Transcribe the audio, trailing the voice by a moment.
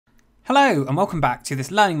Hello and welcome back to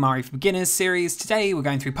this Learning Mari for Beginners series. Today we're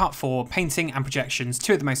going through part 4, painting and projections,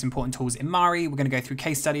 two of the most important tools in Mari. We're going to go through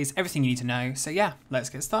case studies, everything you need to know. So yeah, let's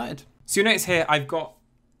get started. So you'll notice here I've got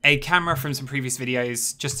a camera from some previous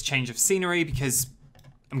videos, just a change of scenery because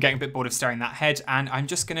I'm getting a bit bored of staring at that head, and I'm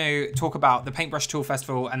just going to talk about the paintbrush tool first of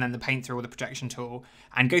all, and then the paint tool or the projection tool,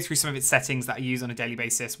 and go through some of its settings that I use on a daily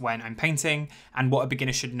basis when I'm painting and what a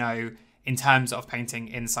beginner should know in terms of painting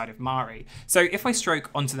inside of Mari. So if I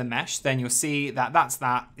stroke onto the mesh, then you'll see that that's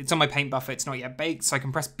that. It's on my paint buffer, it's not yet baked, so I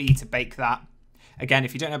can press B to bake that. Again,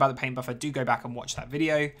 if you don't know about the paint buffer, do go back and watch that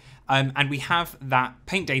video. And we have that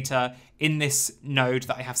paint data in this node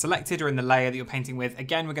that I have selected or in the layer that you're painting with.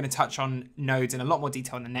 Again, we're going to touch on nodes in a lot more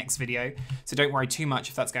detail in the next video, so don't worry too much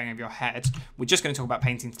if that's going over your head. We're just going to talk about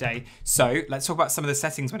painting today. So let's talk about some of the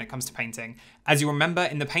settings when it comes to painting. As you remember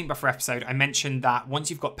in the paint buffer episode, I mentioned that once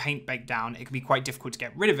you've got paint baked down, it can be quite difficult to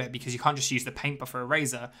get rid of it because you can't just use the paint buffer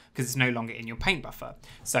eraser because it's no longer in your paint buffer.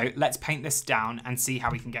 So let's paint this down and see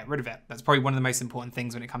how we can get rid of it. That's probably one of the most important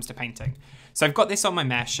things when it comes to painting. So I've got this on my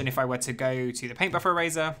mesh, and if I were to go to the paint buffer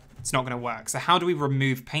eraser, it's not going to work. So how do we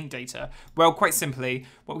remove paint data? Well, quite simply,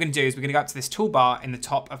 what we're going to do is we're going to go up to this toolbar in the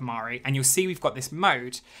top of Mari, and you'll see we've got this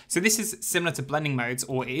mode. So this is similar to blending modes,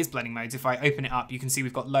 or it is blending modes. If I open it up, you can see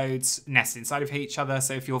we've got loads nested inside of each other.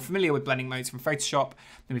 So if you're familiar with blending modes from Photoshop,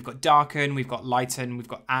 then we've got darken, we've got lighten, we've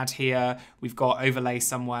got add here, we've got overlay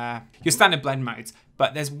somewhere, your standard blend modes.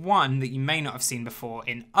 But there's one that you may not have seen before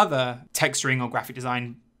in other texturing or graphic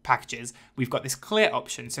design packages. We've got this clear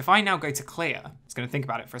option. So if I now go to clear, it's going to think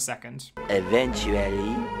about it for a second.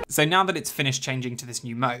 Eventually. So now that it's finished changing to this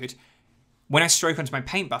new mode, when I stroke onto my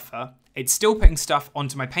paint buffer, it's still putting stuff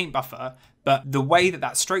onto my paint buffer, but the way that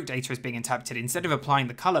that stroke data is being interpreted, instead of applying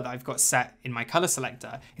the color that I've got set in my color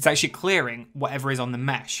selector, it's actually clearing whatever is on the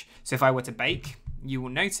mesh. So if I were to bake, you will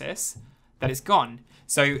notice that it's gone.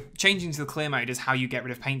 So changing to the clear mode is how you get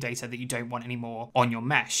rid of paint data that you don't want anymore on your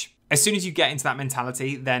mesh. As soon as you get into that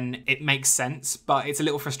mentality, then it makes sense, but it's a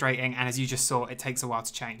little frustrating, and as you just saw, it takes a while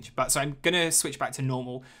to change. But so I'm gonna switch back to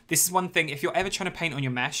normal. This is one thing, if you're ever trying to paint on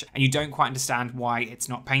your mesh and you don't quite understand why it's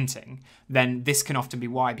not painting, then this can often be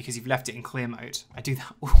why, because you've left it in clear mode. I do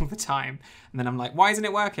that all the time, and then I'm like, why isn't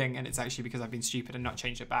it working? And it's actually because I've been stupid and not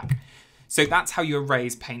changed it back. So that's how you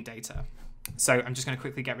erase paint data. So I'm just gonna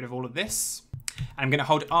quickly get rid of all of this. I'm going to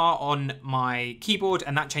hold R on my keyboard,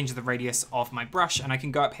 and that changes the radius of my brush, and I can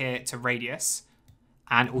go up here to radius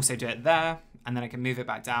and also do it there, and then I can move it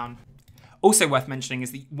back down. Also worth mentioning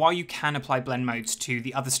is that while you can apply blend modes to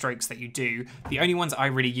the other strokes that you do, the only ones I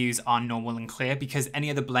really use are normal and clear, because any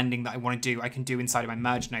other blending that I want to do, I can do inside of my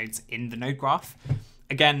merge nodes in the node graph.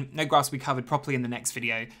 Again, node graphs will be covered properly in the next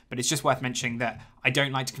video, but it's just worth mentioning that I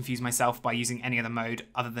don't like to confuse myself by using any other mode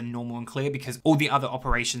other than normal and clear, because all the other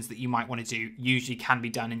operations that you might want to do usually can be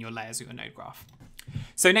done in your layers of your node graph.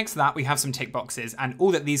 So next to that, we have some tick boxes, and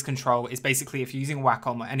all that these control is basically if you're using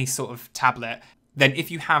Wacom or any sort of tablet, then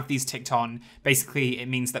if you have these ticked on, basically it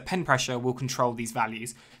means that pen pressure will control these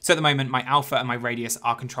values. So at the moment, my alpha and my radius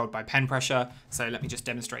are controlled by pen pressure. So let me just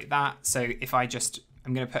demonstrate that. So if I'm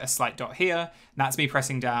going to put a slight dot here, and that's me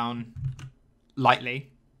pressing down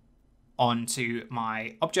lightly onto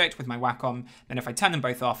my object with my Wacom. Then if I turn them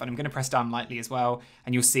both off, and I'm going to press down lightly as well,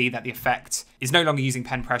 and you'll see that the effect is no longer using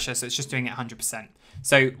pen pressure, so it's just doing it 100%.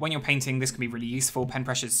 So when you're painting, this can be really useful. Pen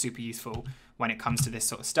pressure is super useful when it comes to this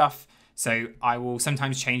sort of stuff. So I will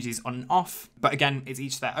sometimes change these on and off, but again, it's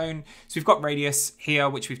each their own. So we've got radius here,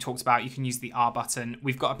 which we've talked about. You can use the R button.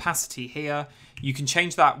 We've got opacity here. You can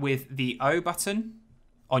change that with the O button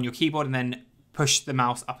on your keyboard, and then push the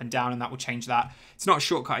mouse up and down, and that will change that. It's not a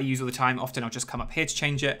shortcut I use all the time. Often I'll just come up here to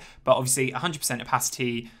change it, but obviously 100%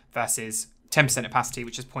 opacity versus 10% opacity,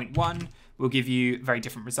 which is 0.1, will give you very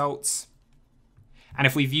different results. And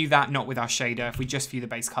if we view that not with our shader, if we just view the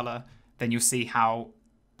base color, then you'll see how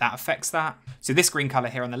that affects that. So this green color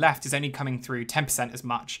here on the left is only coming through 10% as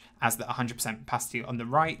much as the 100% opacity on the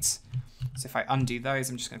right. So if I undo those,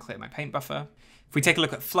 I'm just going to clear my paint buffer. If we take a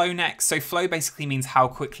look at flow next, so flow basically means how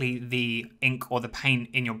quickly the ink or the paint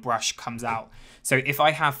in your brush comes out. So if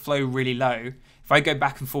I have flow really low, if I go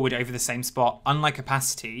back and forward over the same spot, unlike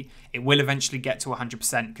opacity, it will eventually get to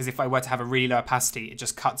 100%, because if I were to have a really low opacity, it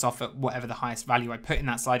just cuts off at whatever the highest value I put in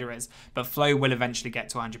that slider is. But flow will eventually get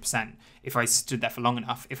to 100% if I stood there for long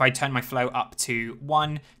enough. If I turn my flow up to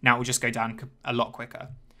 1, now it will just go down a lot quicker.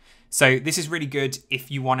 So this is really good if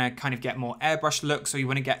you want to kind of get more airbrush looks, or you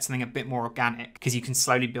want to get something a bit more organic, because you can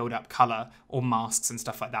slowly build up color or masks and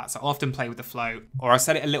stuff like that. So I'll often play with the flow, or I'll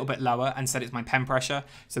set it a little bit lower and set it to my pen pressure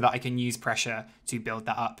so that I can use pressure to build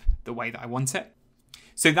that up the way that I want it.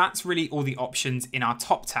 So that's really all the options in our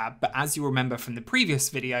top tab, but as you remember from the previous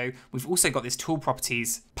video, we've also got this tool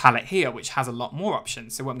properties palette here, which has a lot more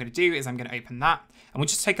options. So what I'm going to do is I'm going to open that, and we'll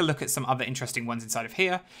just take a look at some other interesting ones inside of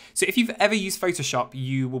here. So if you've ever used Photoshop,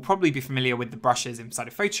 you will probably be familiar with the brushes inside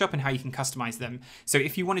of Photoshop and how you can customize them. So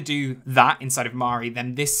if you want to do that inside of Mari,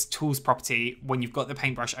 then this tools property, when you've got the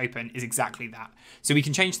paintbrush open, is exactly that. So we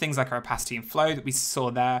can change things like our opacity and flow that we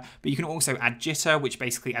saw there, but you can also add jitter, which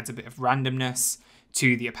basically adds a bit of randomness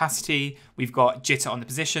to the opacity. We've got jitter on the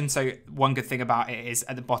position. So one good thing about it is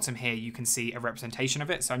at the bottom here, you can see a representation of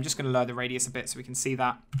it. So I'm just going to lower the radius a bit so we can see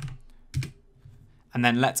that. And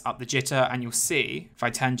then let's up the jitter, and you'll see if I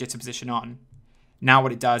turn jitter position on, now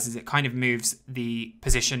what it does is it kind of moves the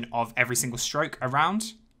position of every single stroke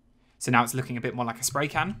around. So now it's looking a bit more like a spray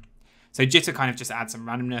can. So jitter kind of just adds some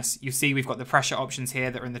randomness. You'll see we've got the pressure options here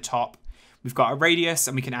that are in the top. We've got a radius,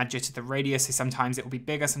 and we can add jitter to the radius. So sometimes it will be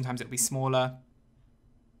bigger, sometimes it will be smaller.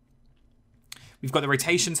 We've got the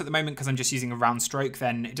rotations at the moment because I'm just using a round stroke,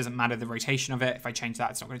 then it doesn't matter the rotation of it. If I change that,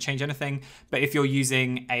 it's not going to change anything. But if you're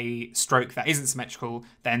using a stroke that isn't symmetrical,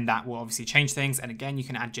 then that will obviously change things. And again, you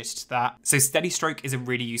can add jitter to that. So steady stroke is a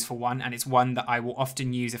really useful one, and it's one that I will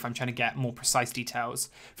often use if I'm trying to get more precise details.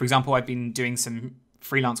 For example, I've been doing some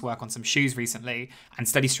freelance work on some shoes recently, and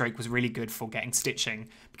steady stroke was really good for getting stitching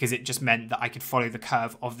because it just meant that I could follow the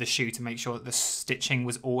curve of the shoe to make sure that the stitching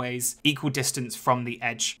was always equal distance from the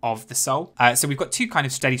edge of the sole. So we've got two kind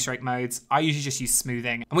of steady stroke modes. I usually just use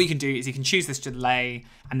smoothing, and what you can do is you can choose this delay,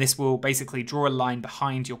 and this will basically draw a line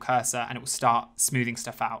behind your cursor and it will start smoothing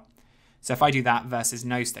stuff out. So if I do that versus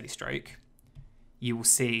no steady stroke, you will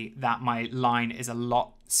see that my line is a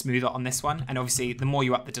lot smoother on this one. And obviously the more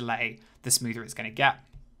you up the delay, the smoother it's going to get.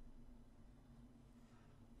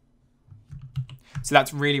 So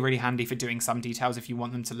that's really, really handy for doing some details if you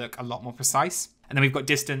want them to look a lot more precise. And then we've got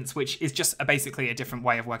distance, which is just basically a different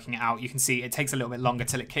way of working it out. You can see it takes a little bit longer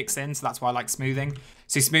till it kicks in. So that's why I like smoothing.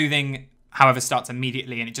 So smoothing, however, starts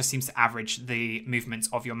immediately, and it just seems to average the movements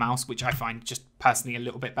of your mouse, which I find just personally a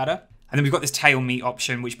little bit better. And then we've got this tail meet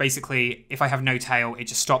option, which basically, if I have no tail, it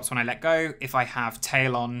just stops when I let go. If I have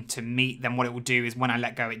tail on to meet, then what it will do is when I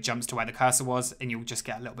let go, it jumps to where the cursor was, and you'll just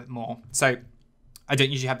get a little bit more. So I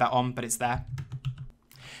don't usually have that on, but it's there.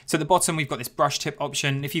 So at the bottom, we've got this brush tip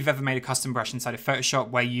option. If you've ever made a custom brush inside of Photoshop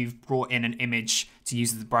where you've brought in an image to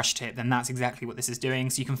use as the brush tip, then that's exactly what this is doing.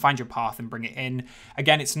 So you can find your path and bring it in.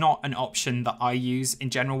 Again, it's not an option that I use. In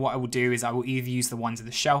general, what I will do is I will either use the ones at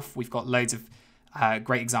the shelf. We've got loads of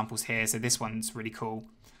great examples here. So this one's really cool.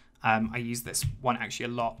 I use this one actually a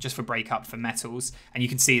lot just for breakup for metals. And you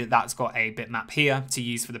can see that that's got a bitmap here to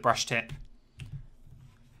use for the brush tip.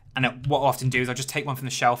 And what I'll often do is I'll just take one from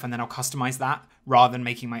the shelf and then I'll customize that rather than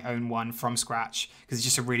making my own one from scratch, because it's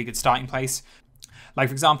just a really good starting place. Like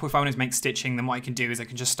for example, if I wanted to make stitching, then what I can do is I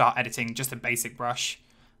can just start editing just a basic brush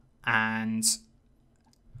and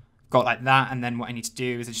got like that. And then what I need to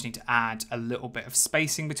do is I just need to add a little bit of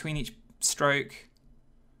spacing between each stroke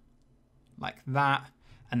like that.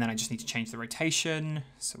 And then I just need to change the rotation.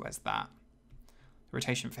 So where's that? The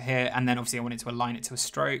rotation for here. And then obviously I want it to align it to a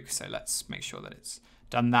stroke. So let's make sure that it's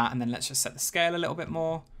done that. And then let's just set the scale a little bit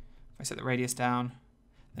more. If I set the radius down,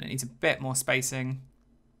 then it needs a bit more spacing.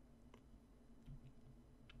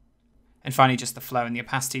 And finally, just the flow and the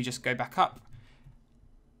opacity just go back up.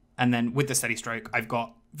 And then with the steady stroke, I've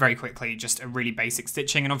got very quickly just a really basic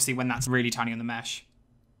stitching. And obviously when that's really tiny on the mesh,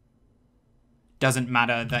 doesn't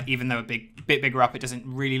matter that even though a bit bigger up, it doesn't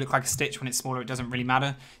really look like a stitch. When it's smaller, it doesn't really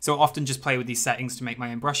matter. So I'll often just play with these settings to make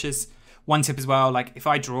my own brushes. One tip as well, like if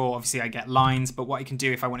I draw, obviously I get lines, but what I can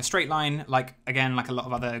do if I want a straight line, like again, like a lot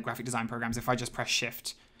of other graphic design programs, if I just press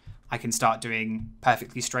shift, I can start doing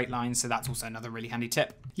perfectly straight lines. So that's also another really handy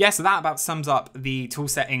tip. Yeah, so that about sums up the tool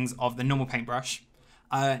settings of the normal paintbrush.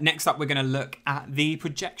 Next up, we're gonna look at the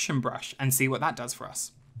projection brush and see what that does for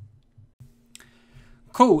us.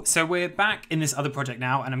 Cool, so we're back in this other project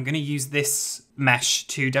now, and I'm going to use this mesh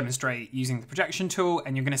to demonstrate using the projection tool,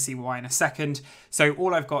 and you're going to see why in a second. So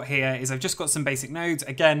all I've got here is I've just got some basic nodes,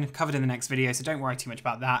 again, covered in the next video, so don't worry too much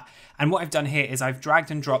about that. And what I've done here is I've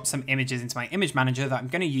dragged and dropped some images into my image manager that I'm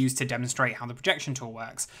going to use to demonstrate how the projection tool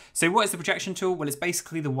works. So what is the projection tool? Well, it's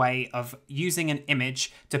basically the way of using an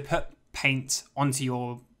image to put paint onto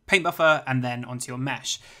your paint buffer and then onto your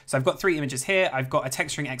mesh. So I've got three images here. I've got a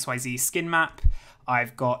texturing XYZ skin map.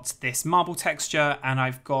 I've got this marble texture, and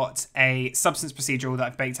I've got a substance procedural that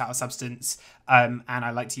I've baked out of Substance, and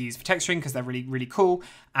I like to use for texturing because they're really, really cool.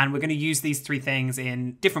 And we're going to use these three things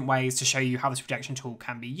in different ways to show you how this projection tool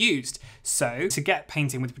can be used. So to get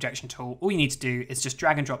painting with the projection tool, all you need to do is just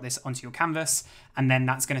drag and drop this onto your canvas, and then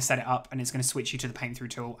that's going to set it up and it's going to switch you to the paint through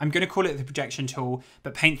tool. I'm going to call it the projection tool,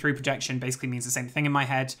 but paint through projection basically means the same thing in my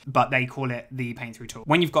head, but they call it the paint through tool.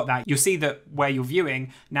 When you've got that, you'll see that where you're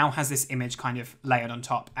viewing now has this image kind of layered on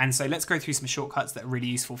top. And so let's go through some shortcuts that are really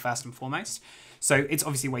useful first and foremost. So it's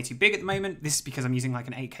obviously way too big at the moment. This is because I'm using like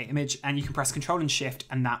an 8K image, and you can press Control and Shift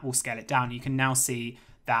and that will scale it down. You can now see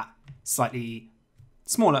that slightly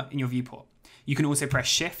smaller in your viewport. You can also press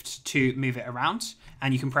Shift to move it around,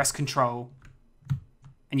 and you can press Control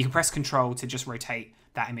to just rotate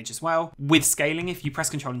that image as well. With scaling, if you press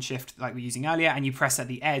Control and Shift like we were using earlier, and you press at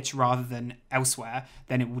the edge rather than elsewhere,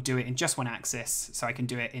 then it will do it in just one axis. So I can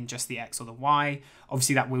do it in just the X or the Y.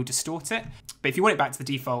 Obviously that will distort it. But if you want it back to the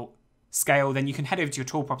default scale, then you can head over to your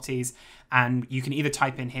tool properties, and you can either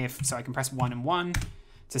type in here, so I can press 1 and 1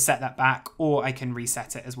 to set that back, or I can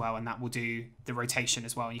reset it as well, and that will do the rotation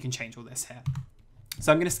as well. You can change all this here.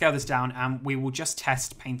 So I'm going to scale this down, and we will just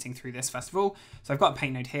test painting through this first of all. So I've got a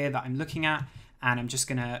paint node here that I'm looking at, and I'm just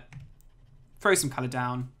going to throw some color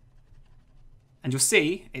down, and you'll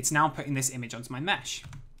see it's now putting this image onto my mesh.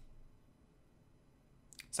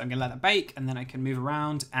 So I'm going to let that bake, and then I can move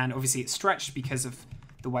around, and obviously it's stretched because of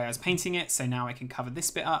the way I was painting it. So now I can cover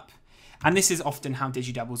this bit up. And this is often how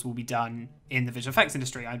digidoubles will be done in the visual effects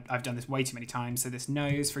industry. I've done this way too many times. So this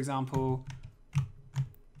nose, for example,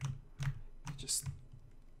 just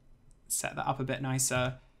set that up a bit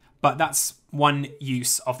nicer. But that's one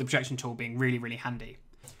use of the projection tool being really, really handy.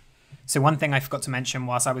 So one thing I forgot to mention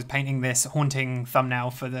whilst I was painting this haunting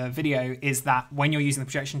thumbnail for the video is that when you're using the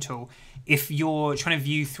projection tool, if you're trying to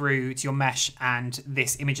view through to your mesh and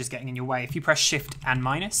this image is getting in your way, if you press Shift and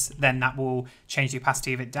minus, then that will change the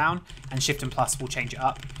opacity of it down, and Shift and plus will change it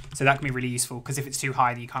up. So that can be really useful, because if it's too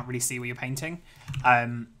high, then you can't really see where you're painting.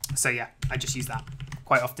 So yeah, I just use that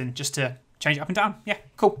quite often just to change it up and down. Yeah,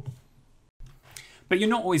 cool. But you're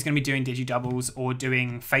not always going to be doing digidoubles or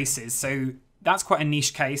doing faces. So that's quite a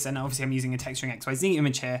niche case, and obviously I'm using a texturing XYZ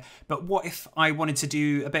image here, but what if I wanted to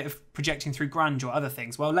do a bit of projecting through grunge or other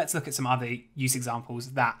things? Well, let's look at some other use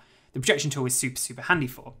examples that the projection tool is super, super handy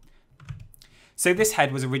for. So this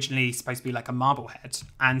head was originally supposed to be like a marble head.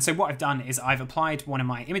 And so what I've done is I've applied one of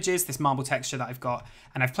my images, this marble texture that I've got,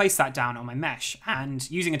 and I've placed that down on my mesh. And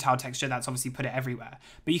using a tiled texture, that's obviously put it everywhere.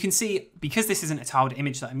 But you can see, because this isn't a tiled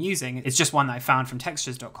image that I'm using, it's just one that I found from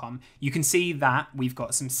textures.com, you can see that we've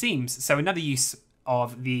got some seams. So another use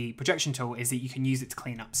of the projection tool is that you can use it to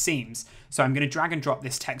clean up seams. So I'm going to drag and drop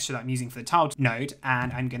this texture that I'm using for the tiled node,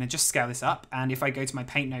 and I'm going to just scale this up. And if I go to my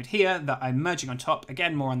paint node here that I'm merging on top,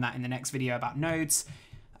 again, more on that in the next video about nodes,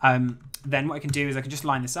 then what I can do is I can just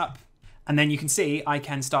line this up, and then you can see I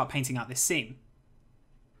can start painting out this seam.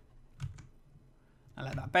 I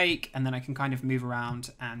let that bake, and then I can kind of move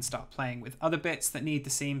around and start playing with other bits that need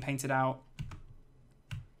the seam painted out.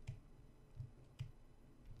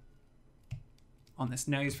 On this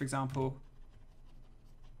nose, for example.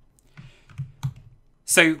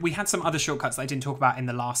 So we had some other shortcuts that I didn't talk about in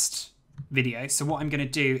the last video. So what I'm going to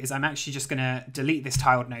do is I'm actually just going to delete this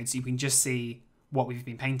tiled node so you can just see what we've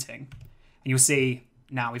been painting. And you'll see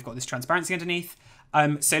now we've got this transparency underneath.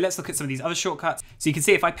 So let's look at some of these other shortcuts. So you can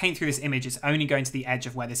see if I paint through this image, it's only going to the edge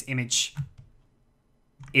of where this image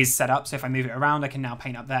is set up. So if I move it around, I can now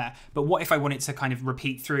paint up there. But what if I wanted to kind of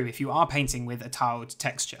repeat through? If you are painting with a tiled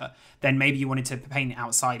texture, then maybe you wanted to paint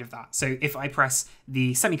outside of that. So if I press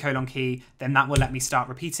the semicolon key, then that will let me start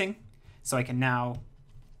repeating. So I can now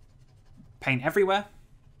paint everywhere.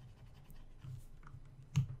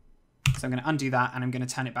 So I'm going to undo that, and I'm going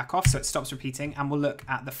to turn it back off so it stops repeating. And we'll look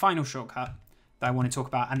at the final shortcut that I want to talk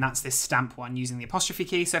about, and that's this stamp one using the apostrophe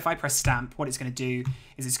key. So if I press stamp, what it's going to do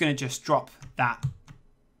is it's going to just drop that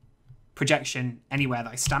projection anywhere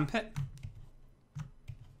that I stamp it.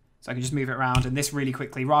 So I can just move it around, and this really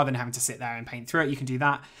quickly, rather than having to sit there and paint through it, you can do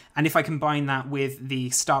that. And if I combine that with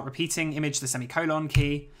the start repeating image, the semicolon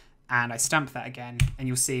key, and I stamp that again, and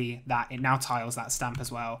you'll see that it now tiles that stamp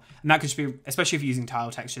as well. And that could just be, especially if you're using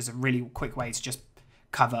tile textures, a really quick way to just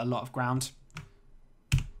cover a lot of ground.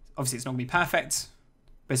 Obviously it's not gonna be perfect,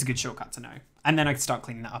 but it's a good shortcut to know. And then I can start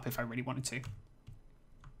cleaning that up if I really wanted to.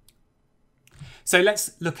 So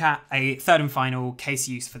let's look at a third and final case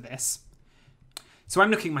use for this. So I'm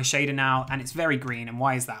looking at my shader now, and it's very green. And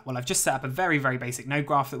why is that? Well, I've just set up a very, very basic node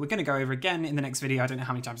graph that we're going to go over again in the next video. I don't know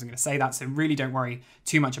how many times I'm going to say that, so really don't worry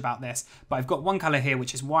too much about this. But I've got one color here,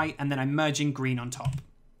 which is white, and then I'm merging green on top.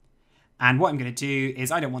 And what I'm going to do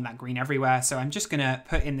is I don't want that green everywhere. So I'm just going to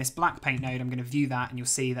put in this black paint node. I'm going to view that and you'll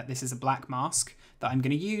see that this is a black mask that I'm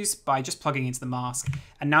going to use by just plugging into the mask.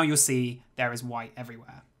 And now you'll see there is white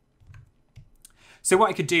everywhere. So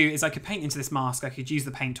what I could do is I could paint into this mask. I could use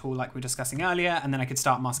the paint tool like we were discussing earlier, and then I could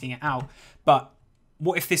start masking it out. But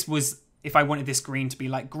what if I wanted this green to be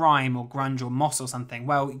like grime or grunge or moss or something?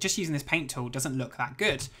 Well, just using this paint tool doesn't look that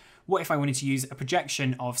good. What if I wanted to use a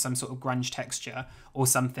projection of some sort of grunge texture or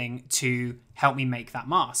something to help me make that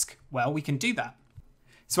mask? Well, we can do that.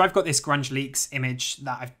 So I've got this Grunge Leaks image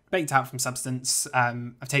that I've baked out from Substance.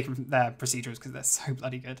 I've taken their procedurals because they're so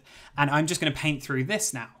bloody good. And I'm just going to paint through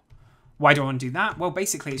this now. Why do I want to do that? Well,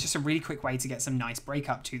 basically, it's just a really quick way to get some nice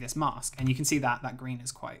breakup to this mask. And you can see that that green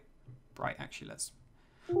is quite bright, actually.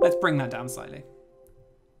 Let's bring that down slightly,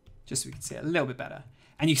 just so we can see it a little bit better.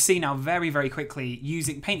 And you see now very, very quickly,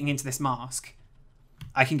 painting into this mask,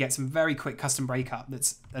 I can get some very quick custom breakup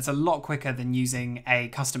that's a lot quicker than using a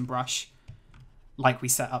custom brush like we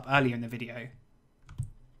set up earlier in the video.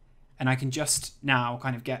 And I can just now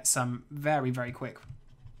kind of get some very, very quick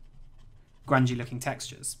grungy looking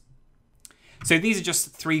textures. So these are just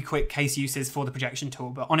 3 quick case uses for the projection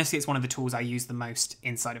tool, but honestly, it's one of the tools I use the most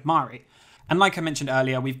inside of Mari. And like I mentioned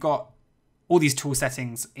earlier, we've got all these tool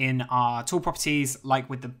settings in our tool properties, like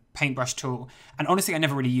with the paintbrush tool. And honestly, I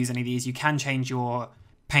never really use any of these. You can change your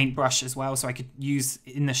paintbrush as well. So I could use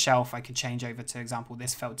in the shelf, I could change over to example,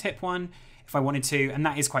 this felt tip one if I wanted to. And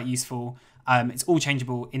that is quite useful. It's all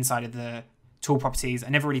changeable inside of the tool properties. I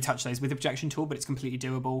never really touch those with the projection tool, but it's completely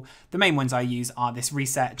doable. The main ones I use are this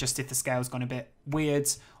reset, just if the scale's gone a bit weird,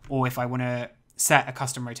 or if I want to set a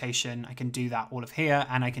custom rotation, I can do that all of here,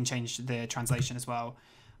 and I can change the translation as well.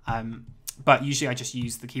 But usually I just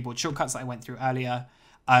use the keyboard shortcuts that I went through earlier.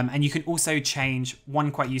 And you can also change,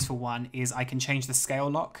 one quite useful one is I can change the scale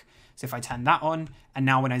lock. So if I turn that on, and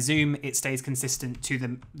now when I zoom, it stays consistent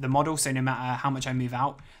to the model. So no matter how much I move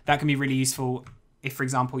out, that can be really useful if, for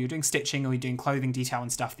example, you're doing stitching or you're doing clothing detail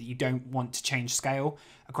and stuff that you don't want to change scale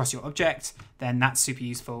across your object, then that's super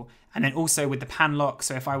useful. And then also with the pan lock,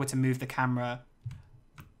 so if I were to move the camera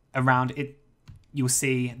around it, you'll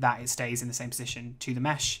see that it stays in the same position to the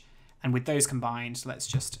mesh. And with those combined,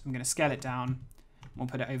 I'm going to scale it down. We'll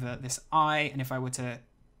put it over this eye. And if I were to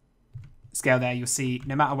scale there, you'll see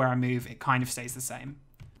no matter where I move, it kind of stays the same.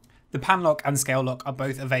 The pan lock and scale lock are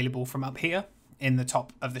both available from up here in the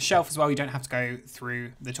top of the shelf as well. You don't have to go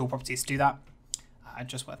through the tool properties to do that.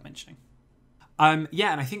 Just worth mentioning.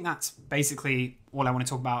 Yeah, and I think that's basically all I want to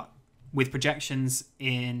talk about with projections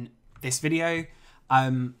in this video.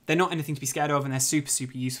 They're not anything to be scared of, and they're super,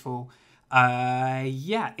 super useful.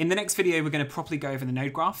 Yeah, in the next video, we're going to properly go over the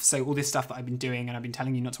node graph. So all this stuff that I've been doing and I've been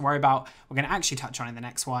telling you not to worry about, we're going to actually touch on in the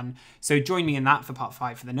next one. So join me in that for part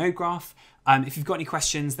 5 for the node graph. If you've got any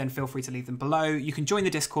questions, then feel free to leave them below. You can join the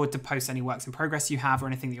Discord to post any works in progress you have or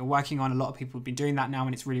anything that you're working on. A lot of people have been doing that now,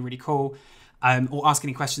 and it's really, really cool. Or ask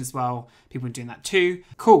any questions as well. People are doing that too.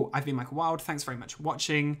 Cool. I've been Michael Wilde. Thanks very much for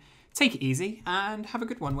watching. Take it easy and have a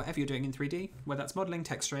good one, whatever you're doing in 3D, whether that's modeling,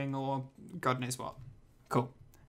 texturing, or God knows what. Cool.